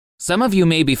Some of you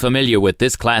may be familiar with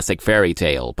this classic fairy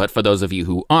tale, but for those of you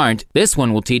who aren't, this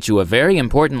one will teach you a very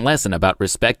important lesson about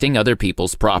respecting other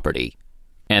people's property.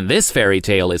 And this fairy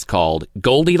tale is called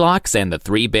Goldilocks and the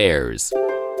Three Bears.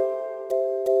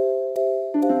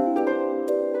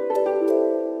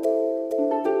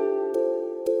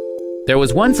 There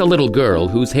was once a little girl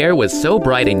whose hair was so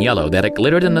bright and yellow that it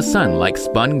glittered in the sun like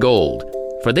spun gold.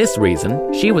 For this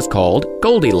reason, she was called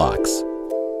Goldilocks.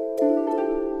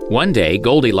 One day,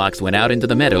 Goldilocks went out into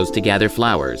the meadows to gather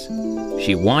flowers.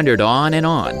 She wandered on,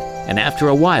 and after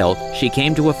a while, she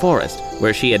came to a forest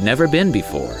where she had never been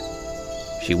before.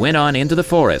 She went on into the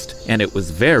forest, and it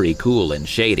was very cool and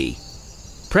shady.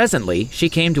 Presently, she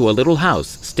came to a little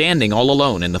house standing all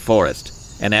alone in the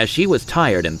forest, and as she was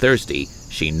tired and thirsty,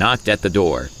 she knocked at the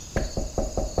door.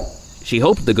 She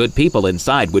hoped the good people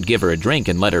inside would give her a drink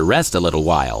and let her rest a little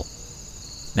while.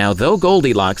 Now, though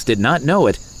Goldilocks did not know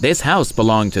it, this house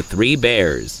belonged to three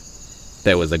bears.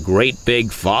 There was a great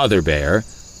big father bear,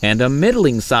 and a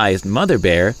middling-sized mother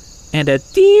bear, and a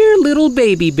dear little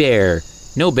baby bear,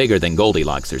 no bigger than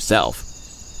Goldilocks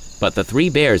herself. But the three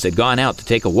bears had gone out to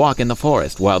take a walk in the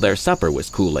forest while their supper was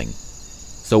cooling.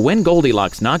 So when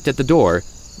Goldilocks knocked at the door,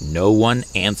 no one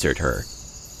answered her.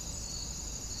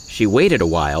 She waited a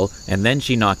while, and then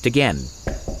she knocked again.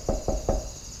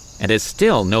 And as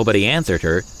still nobody answered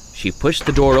her, she pushed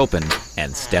the door open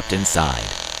and stepped inside.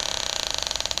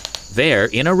 There,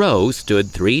 in a row,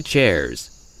 stood three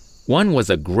chairs. One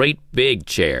was a great big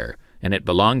chair, and it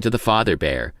belonged to the father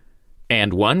bear.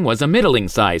 And one was a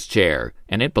middling-sized chair,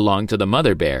 and it belonged to the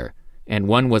mother bear. And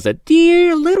one was a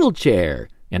dear little chair,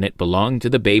 and it belonged to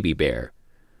the baby bear.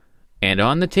 And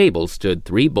on the table stood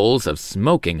three bowls of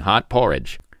smoking hot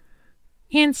porridge.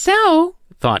 And so,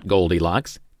 thought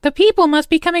Goldilocks, the people must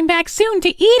be coming back soon to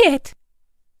eat it.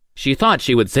 She thought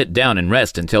she would sit down and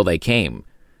rest until they came.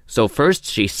 So first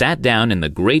she sat down in the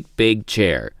great big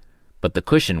chair, but the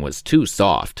cushion was too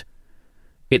soft.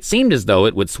 It seemed as though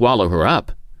it would swallow her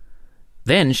up.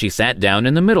 Then she sat down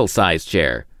in the middle-sized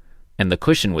chair, and the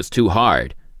cushion was too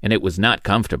hard, and it was not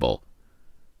comfortable.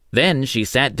 Then she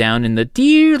sat down in the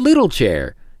dear little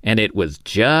chair, and it was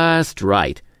just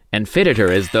right, and fitted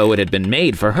her as though it had been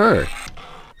made for her.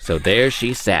 So there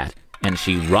she sat, and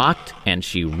she rocked, and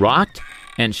she rocked,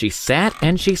 and she sat,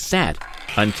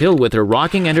 until with her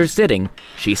rocking and her sitting,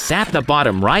 she sat the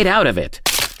bottom right out of it.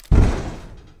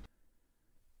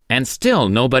 And still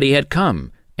nobody had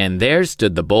come, and there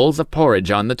stood the bowls of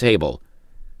porridge on the table.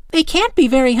 They can't be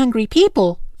very hungry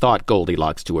people, thought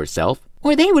Goldilocks to herself,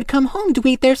 or they would come home to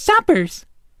eat their suppers.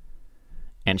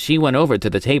 And she went over to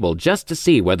the table just to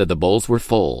see whether the bowls were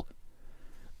full.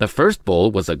 The first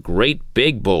bowl was a great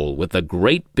big bowl with a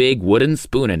great big wooden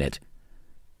spoon in it,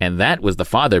 and that was the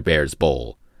father bear's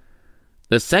bowl.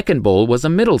 The second bowl was a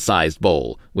middle-sized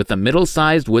bowl with a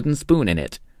middle-sized wooden spoon in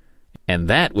it, and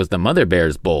that was the mother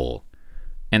bear's bowl.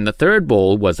 And the third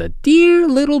bowl was a dear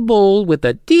little bowl with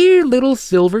a dear little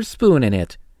silver spoon in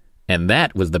it, and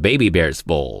that was the baby bear's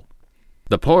bowl.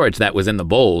 The porridge that was in the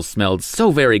bowls smelled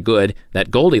so very good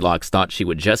that Goldilocks thought she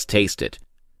would just taste it.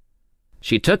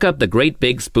 She took up the great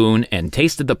big spoon and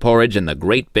tasted the porridge in the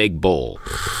great big bowl,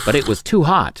 but it was too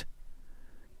hot.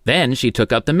 Then she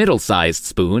took up the middle-sized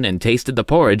spoon and tasted the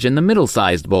porridge in the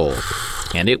middle-sized bowl,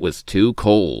 and it was too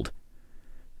cold.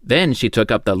 Then she took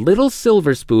up the little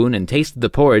silver spoon and tasted the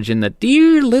porridge in the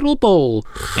dear little bowl,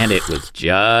 and it was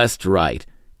just right,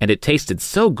 and it tasted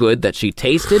so good that she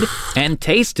tasted and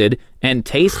tasted and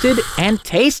tasted and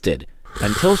tasted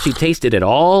until she tasted it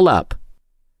all up.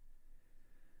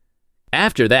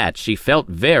 After that, she felt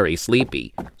very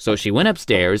sleepy, so she went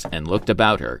upstairs and looked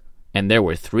about her, and there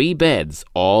were three beds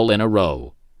all in a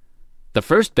row. The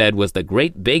first bed was the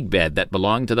great big bed that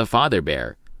belonged to the father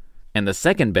bear, and the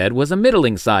second bed was a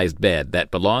middling-sized bed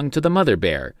that belonged to the mother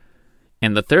bear,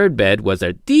 and the third bed was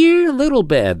a dear little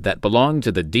bed that belonged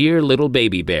to the dear little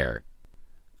baby bear.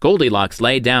 Goldilocks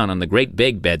lay down on the great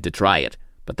big bed to try it,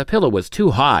 but the pillow was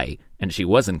too high, and she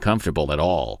wasn't comfortable at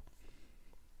all.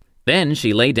 Then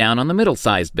she lay down on the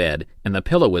middle-sized bed, and the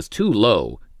pillow was too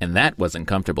low, and that wasn't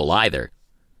comfortable either.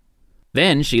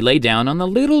 Then she lay down on the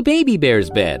little baby bear's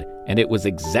bed, and it was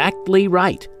exactly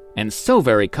right, and so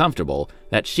very comfortable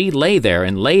that she lay there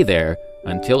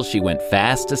until she went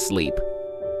fast asleep.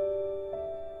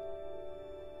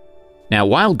 Now,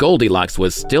 while Goldilocks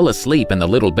was still asleep in the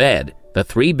little bed, the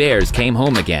three bears came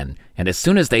home again, and as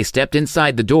soon as they stepped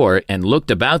inside the door and looked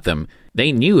about them,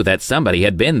 they knew that somebody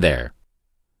had been there.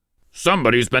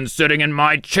 "Somebody's been sitting in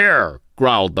my chair,"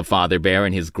 growled the father bear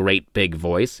in his great big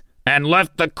voice, "and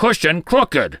left the cushion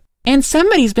crooked." And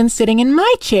somebody's been sitting in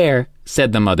my chair,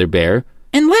 said the mother bear,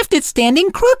 and left it standing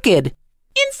crooked.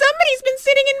 And somebody's been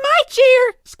sitting in my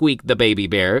chair, squeaked the baby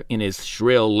bear in his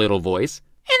shrill little voice.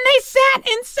 and they sat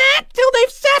and sat till they've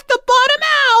sat the bottom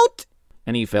out.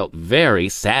 And he felt very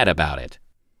sad about it.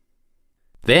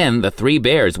 Then the 3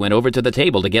 bears went over to the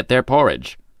table to get their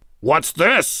porridge. What's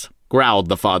this? Growled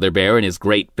the father bear in his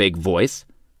great big voice.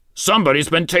 Somebody's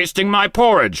been tasting my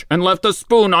porridge and left a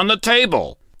spoon on the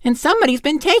table. And somebody's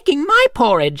been taking my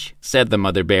porridge, Said the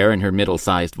mother bear in her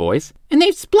middle-sized voice. and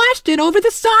they've splashed it over the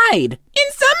side.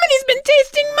 And somebody's been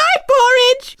tasting my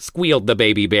porridge, Squealed the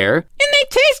baby bear. and they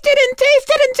tasted and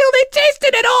tasted until they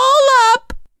tasted it all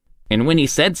up. And when he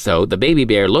said so, the baby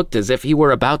bear looked as if he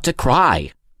were about to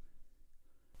cry.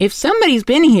 If somebody's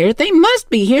been here, they must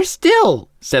be here still,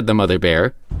 Said the mother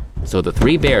bear. So the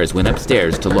 3 bears went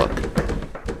upstairs to look.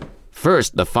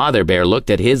 First, the father bear looked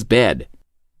at his bed.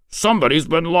 Somebody's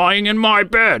been lying in my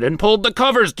bed and pulled the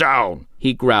covers down,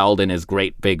 He growled in his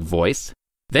great big voice.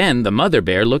 Then the mother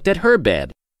bear looked at her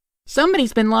bed.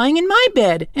 Somebody's been lying in my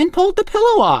bed and pulled the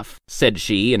pillow off, Said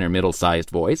she in her middle-sized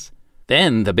voice.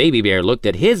 Then the baby bear looked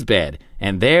at his bed,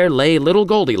 and there lay little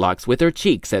Goldilocks with her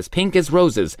cheeks as pink as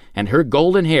roses and her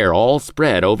golden hair all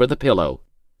spread over the pillow.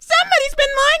 Somebody's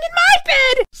been lying in my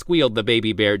bed, Squealed the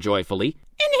baby bear joyfully.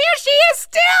 and here she is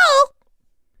still.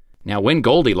 Now when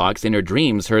Goldilocks in her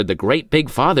dreams heard the great big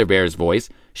father bear's voice,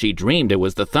 she dreamed it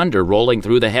was the thunder rolling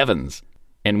through the heavens.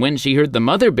 And when she heard the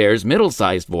mother bear's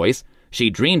middle-sized voice, she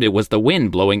dreamed it was the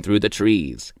wind blowing through the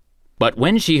trees. But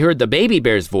when she heard the baby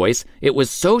bear's voice, it was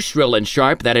so shrill and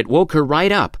sharp that it woke her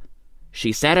right up.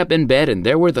 She sat up in bed, and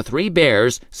there were the 3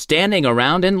 bears standing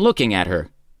around and looking at her.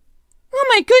 Oh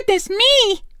my goodness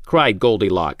me, Cried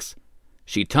Goldilocks.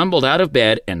 She tumbled out of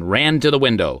bed and ran to the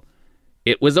window.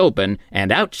 It was open,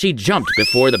 and out she jumped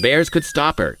before the bears could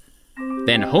stop her.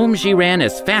 Then home she ran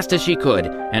as fast as she could,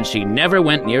 and she never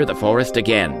went near the forest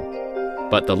again.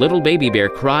 But the little baby bear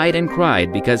cried and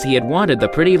cried because he had wanted the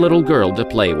pretty little girl to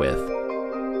play with.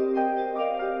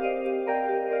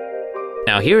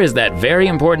 Now here is that very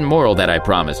important moral that I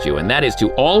promised you, and that is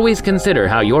to always consider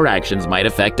how your actions might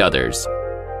affect others.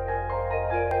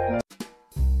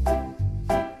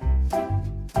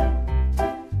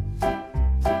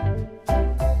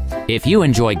 If you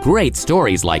enjoy great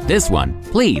stories like this one,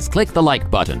 please click the like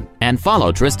button and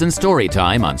follow Tristan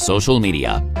Storytime on social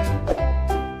media.